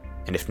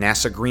 and if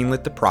NASA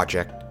greenlit the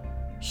project,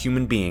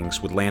 human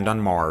beings would land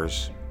on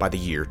Mars by the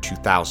year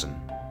 2000.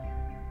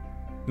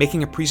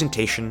 Making a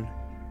presentation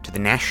to the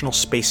National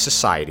Space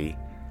Society,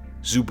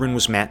 Zubrin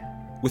was met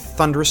with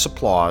thunderous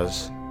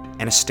applause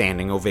and a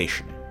standing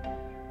ovation.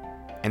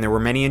 And there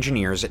were many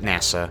engineers at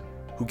NASA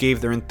who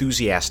gave their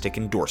enthusiastic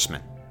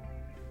endorsement.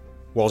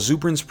 While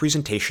Zubrin's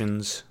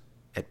presentations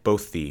at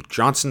both the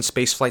Johnson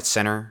Space Flight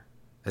Center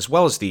as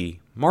well as the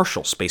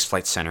Marshall Space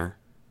Flight Center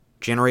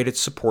generated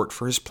support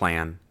for his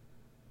plan,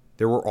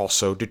 there were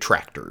also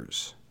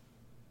detractors.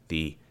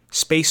 The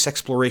Space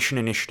Exploration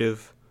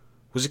Initiative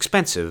was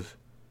expensive,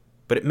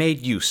 but it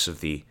made use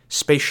of the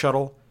space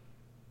shuttle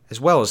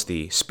as well as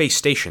the space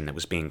station that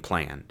was being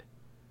planned.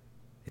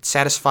 It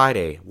satisfied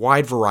a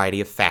wide variety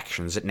of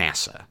factions at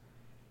NASA,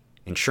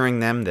 ensuring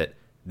them that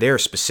their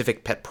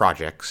specific pet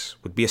projects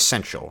would be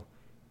essential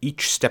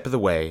each step of the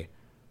way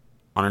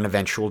on an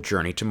eventual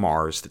journey to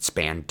Mars that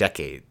spanned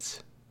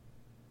decades.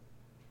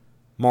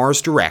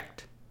 Mars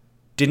Direct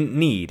didn't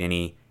need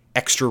any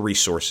extra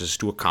resources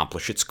to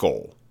accomplish its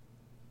goal.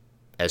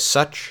 As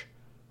such,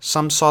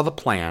 some saw the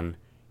plan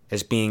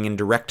as being in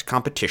direct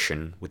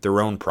competition with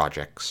their own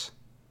projects,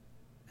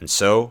 and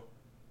so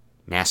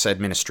NASA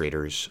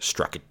administrators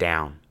struck it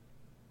down.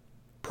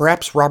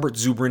 Perhaps Robert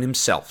Zubrin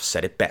himself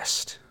said it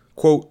best,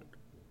 quote,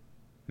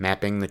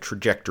 "Mapping the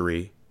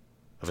trajectory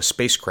of a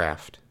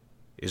spacecraft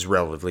is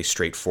relatively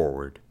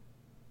straightforward,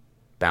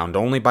 bound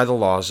only by the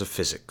laws of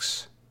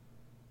physics.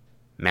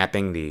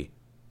 Mapping the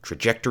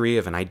trajectory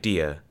of an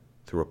idea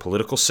through a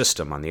political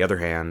system, on the other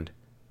hand,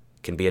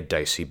 can be a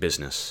dicey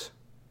business."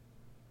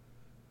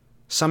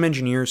 Some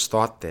engineers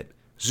thought that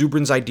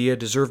Zubrin's idea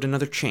deserved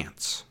another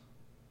chance,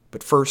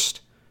 but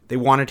first they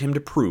wanted him to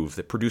prove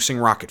that producing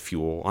rocket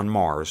fuel on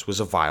Mars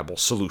was a viable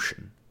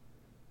solution.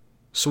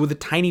 So with a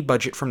tiny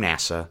budget from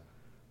NASA,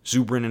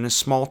 Zubrin and a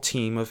small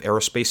team of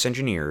aerospace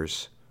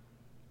engineers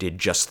did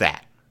just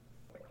that.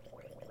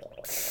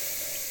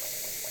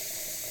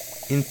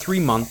 In 3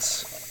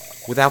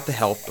 months, without the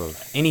help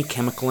of any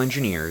chemical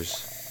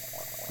engineers,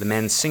 the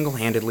men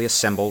single-handedly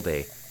assembled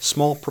a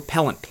small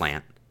propellant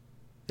plant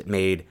that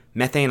made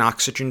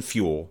methane-oxygen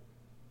fuel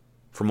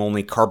from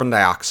only carbon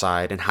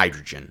dioxide and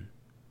hydrogen.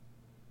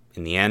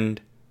 In the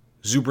end,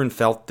 Zubrin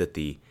felt that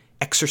the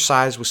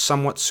exercise was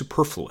somewhat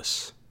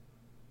superfluous.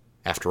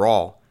 After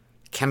all,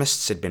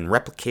 chemists had been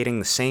replicating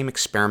the same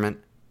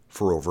experiment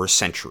for over a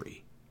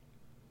century.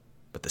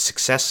 But the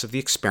success of the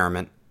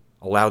experiment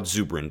allowed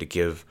Zubrin to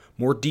give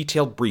more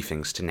detailed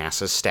briefings to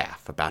NASA's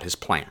staff about his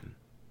plan.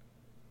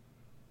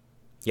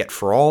 Yet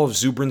for all of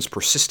Zubrin's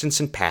persistence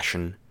and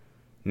passion,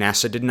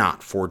 NASA did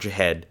not forge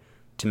ahead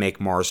to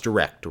make Mars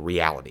Direct a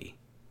reality.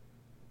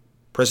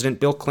 President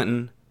Bill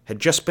Clinton had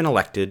just been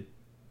elected,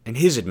 and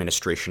his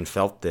administration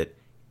felt that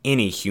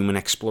any human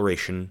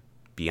exploration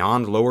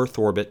beyond low Earth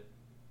orbit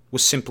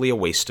was simply a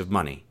waste of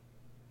money.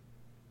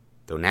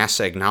 Though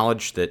NASA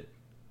acknowledged that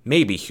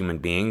maybe human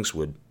beings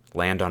would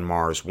land on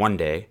Mars one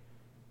day,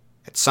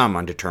 at some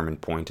undetermined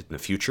point in the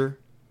future.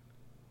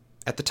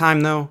 At the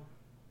time, though,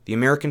 the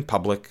American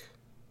public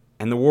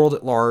and the world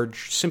at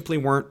large simply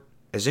weren't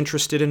as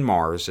interested in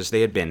Mars as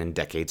they had been in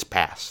decades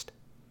past.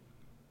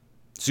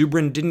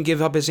 Zubrin didn't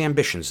give up his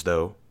ambitions,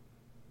 though.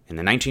 In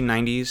the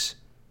 1990s,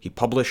 he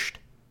published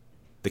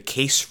The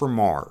Case for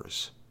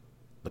Mars,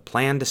 the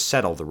plan to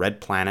settle the Red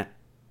Planet,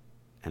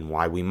 and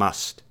why we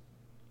must.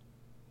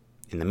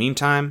 In the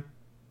meantime,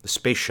 the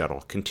space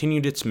shuttle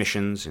continued its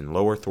missions in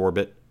low Earth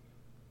orbit,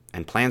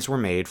 and plans were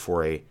made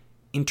for an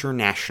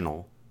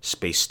international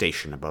space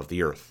station above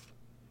the Earth.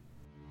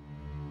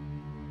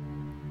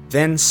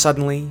 Then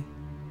suddenly,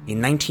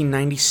 in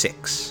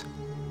 1996,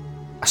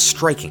 a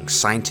striking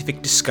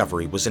scientific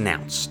discovery was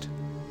announced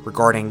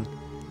regarding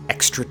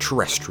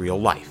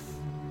extraterrestrial life,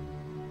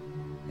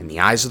 and the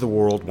eyes of the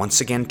world once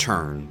again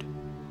turned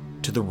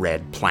to the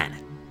Red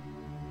Planet.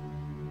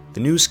 The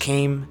news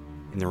came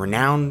in the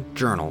renowned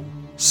journal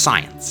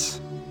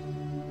Science.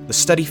 The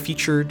study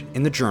featured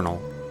in the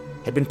journal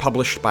had been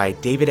published by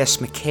David S.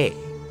 McKay,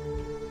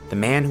 the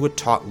man who had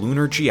taught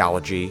lunar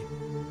geology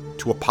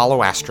to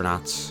Apollo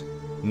astronauts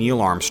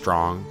Neil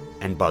Armstrong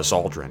and Buzz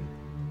Aldrin,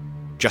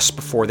 just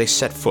before they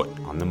set foot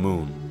on the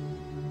moon.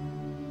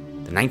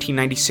 The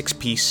 1996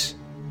 piece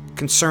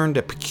concerned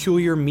a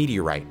peculiar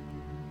meteorite,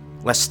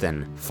 less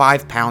than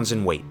 5 pounds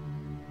in weight,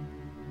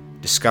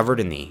 discovered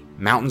in the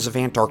mountains of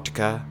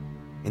Antarctica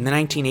in the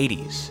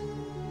 1980s,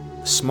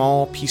 a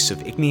small piece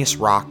of igneous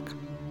rock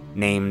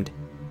named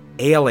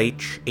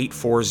ALH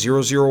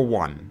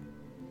 84001.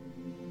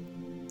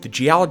 The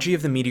geology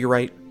of the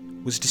meteorite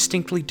was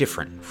distinctly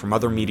different from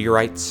other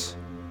meteorites,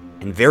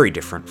 and very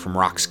different from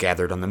rocks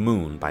gathered on the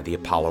moon by the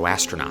Apollo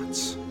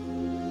astronauts.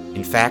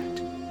 In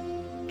fact,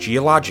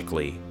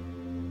 geologically,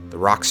 the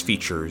rock's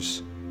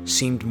features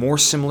seemed more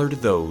similar to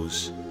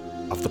those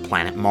of the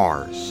planet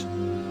Mars,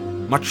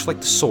 much like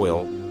the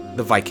soil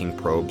the Viking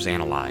probes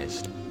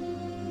analyzed.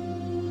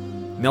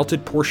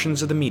 Melted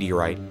portions of the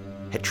meteorite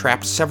had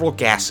trapped several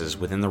gases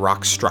within the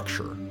rock's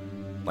structure,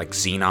 like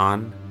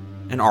xenon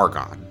and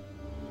argon,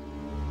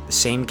 the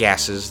same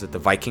gases that the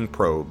Viking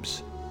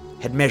probes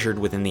had measured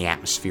within the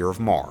atmosphere of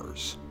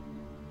Mars.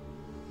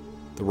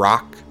 The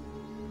rock,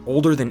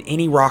 older than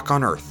any rock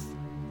on Earth,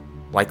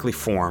 likely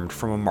formed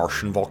from a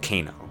Martian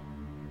volcano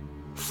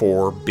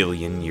 4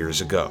 billion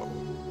years ago,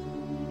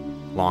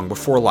 long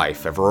before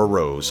life ever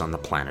arose on the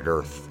planet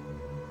Earth.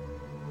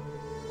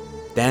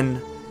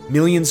 Then,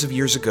 millions of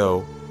years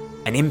ago,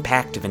 an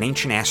impact of an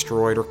ancient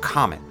asteroid or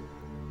comet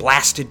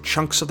blasted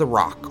chunks of the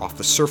rock off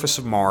the surface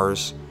of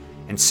Mars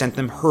and sent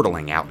them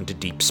hurtling out into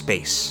deep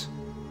space.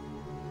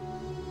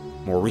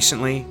 More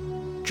recently,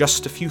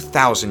 just a few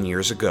thousand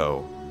years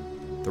ago,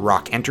 the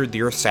rock entered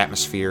the Earth's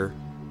atmosphere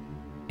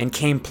and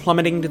came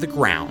plummeting to the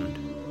ground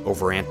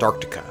over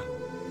Antarctica.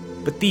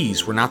 But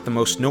these were not the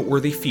most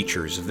noteworthy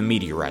features of the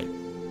meteorite.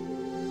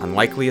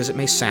 Unlikely as it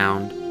may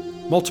sound,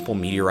 multiple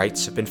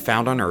meteorites have been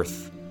found on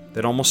Earth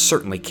that almost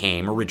certainly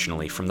came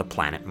originally from the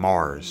planet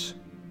Mars.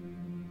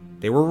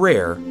 They were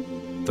rare,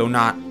 though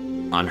not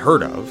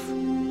unheard of,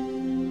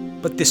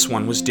 but this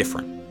one was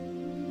different.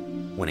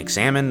 When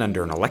examined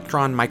under an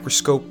electron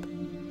microscope,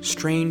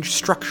 strange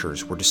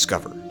structures were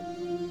discovered,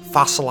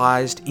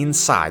 fossilized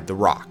inside the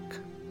rock.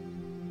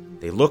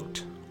 They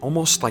looked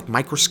almost like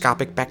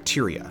microscopic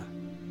bacteria,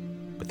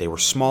 but they were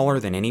smaller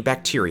than any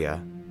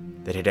bacteria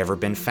that had ever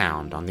been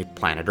found on the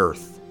planet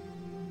Earth.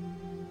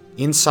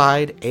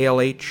 Inside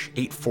ALH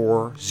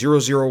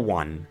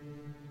 84001,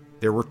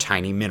 there were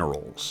tiny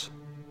minerals,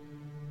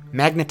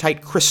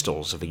 magnetite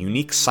crystals of a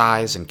unique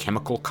size and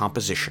chemical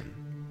composition.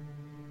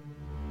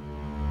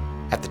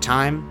 At the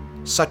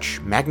time,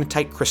 such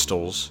magnetite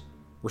crystals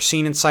were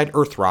seen inside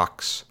Earth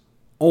rocks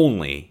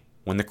only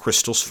when the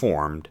crystals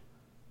formed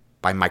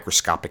by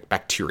microscopic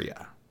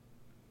bacteria.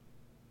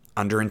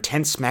 Under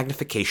intense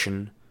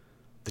magnification,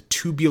 the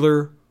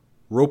tubular,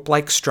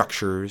 rope-like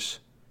structures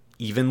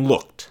even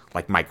looked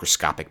like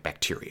microscopic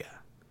bacteria.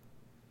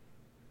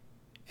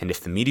 And if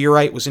the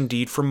meteorite was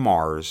indeed from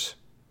Mars,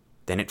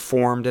 then it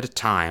formed at a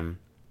time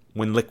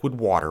when liquid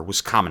water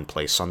was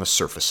commonplace on the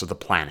surface of the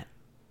planet,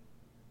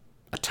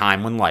 a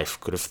time when life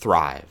could have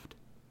thrived.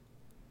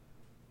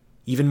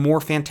 Even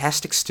more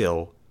fantastic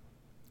still,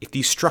 if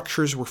these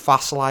structures were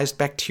fossilized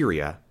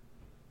bacteria,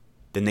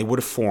 then they would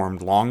have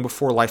formed long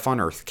before life on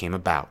Earth came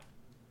about,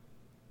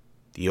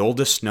 the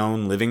oldest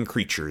known living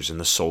creatures in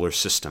the solar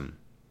system,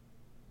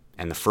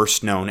 and the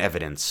first known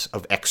evidence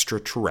of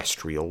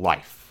extraterrestrial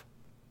life.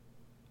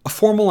 A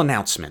formal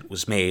announcement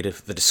was made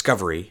of the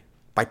discovery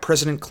by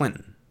President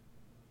Clinton.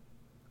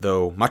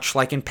 Though, much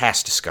like in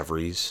past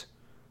discoveries,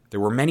 there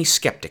were many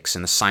skeptics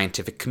in the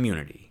scientific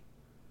community.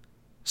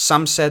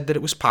 Some said that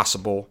it was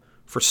possible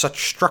for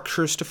such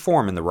structures to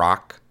form in the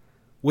rock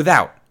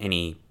without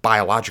any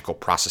biological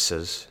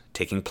processes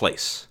taking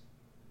place.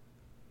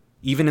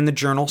 Even in the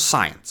journal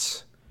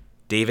Science,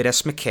 David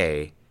S.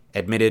 McKay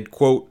admitted,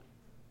 quote,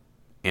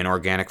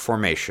 "Inorganic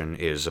formation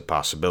is a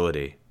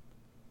possibility."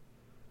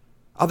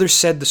 Others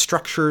said the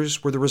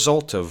structures were the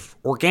result of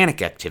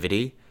organic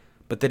activity,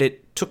 but that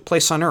it took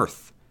place on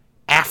Earth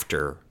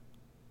after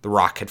the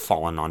rock had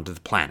fallen onto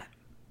the planet,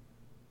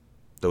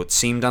 though it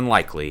seemed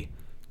unlikely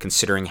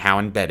considering how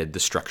embedded the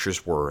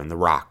structures were in the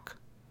rock.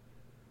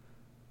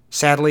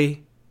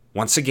 Sadly,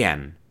 once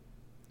again,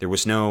 there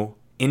was no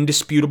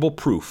indisputable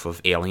proof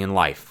of alien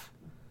life,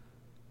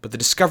 but the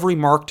discovery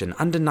marked an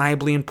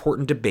undeniably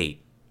important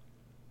debate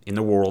in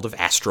the world of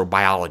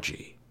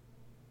astrobiology.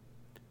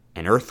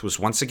 And Earth was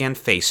once again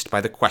faced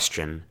by the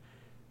question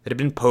that had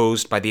been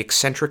posed by the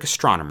eccentric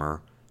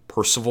astronomer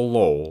Percival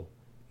Lowell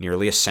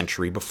nearly a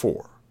century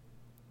before.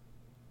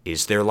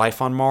 Is there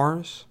life on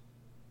Mars?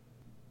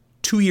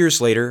 2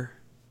 years later,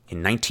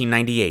 in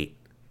 1998,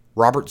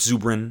 Robert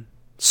Zubrin,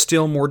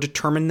 still more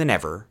determined than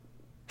ever,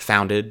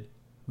 founded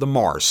the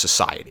Mars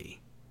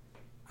Society,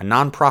 a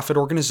nonprofit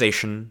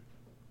organization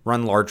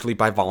run largely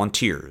by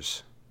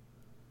volunteers.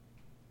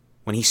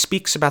 When he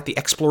speaks about the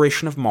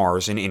exploration of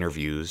Mars in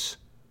interviews,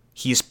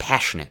 he is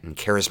passionate and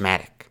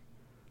charismatic,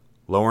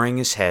 lowering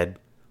his head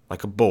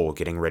like a bull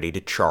getting ready to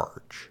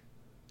charge.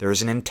 There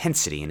is an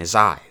intensity in his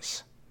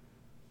eyes.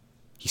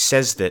 He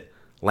says that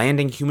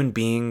landing human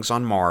beings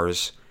on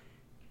Mars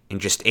in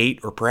just 8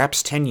 or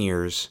perhaps 10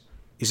 years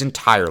is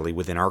entirely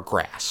within our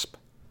grasp,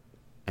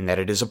 and that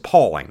it is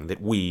appalling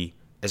that we,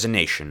 as a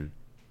nation,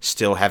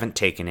 still haven't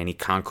taken any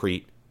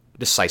concrete,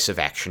 decisive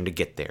action to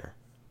get there.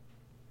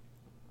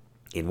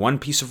 In one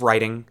piece of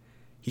writing,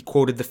 he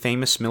quoted the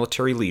famous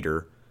military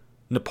leader,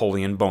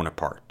 Napoleon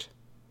Bonaparte.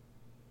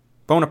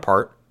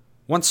 Bonaparte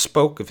once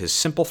spoke of his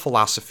simple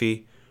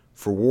philosophy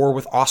for war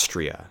with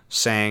Austria,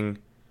 saying,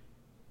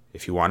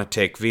 "If you want to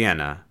take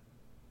Vienna,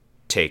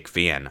 take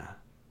Vienna."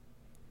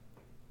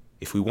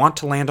 If we want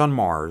to land on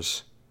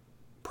Mars,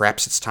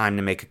 perhaps it's time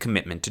to make a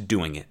commitment to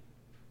doing it.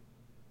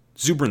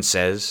 Zubrin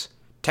says,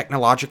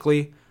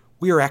 technologically,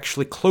 we are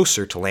actually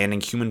closer to landing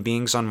human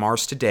beings on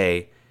Mars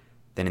today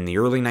than in the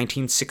early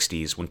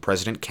 1960s when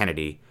President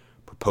Kennedy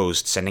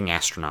proposed sending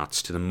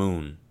astronauts to the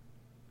moon.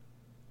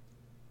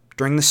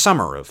 During the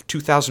summer of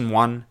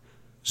 2001,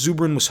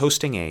 Zubrin was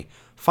hosting a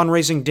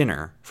fundraising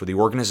dinner for the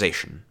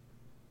organization.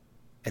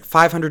 At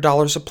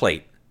 $500 a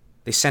plate,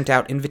 they sent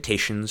out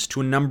invitations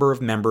to a number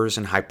of members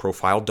and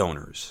high-profile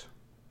donors.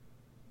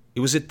 It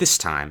was at this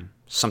time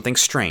something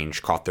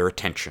strange caught their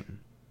attention.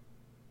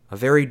 A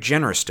very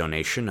generous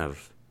donation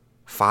of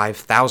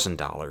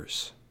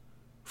 $5,000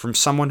 from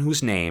someone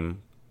whose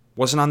name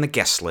wasn't on the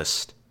guest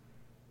list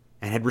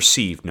and had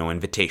received no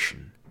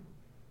invitation.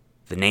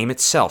 The name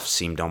itself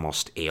seemed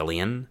almost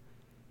alien,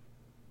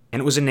 and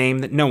it was a name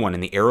that no one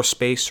in the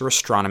aerospace or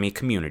astronomy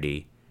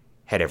community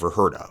had ever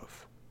heard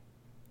of.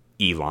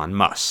 Elon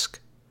Musk.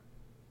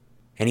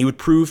 And he would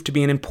prove to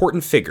be an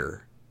important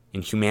figure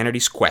in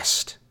humanity's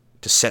quest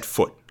to set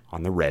foot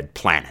on the red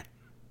planet.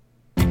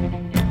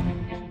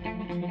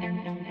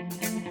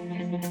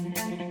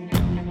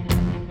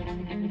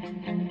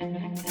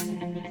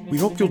 We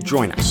hope you'll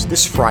join us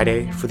this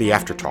Friday for the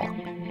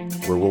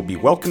Aftertalk, where we'll be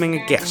welcoming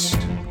a guest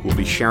who will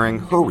be sharing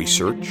her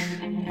research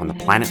on the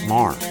planet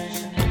Mars.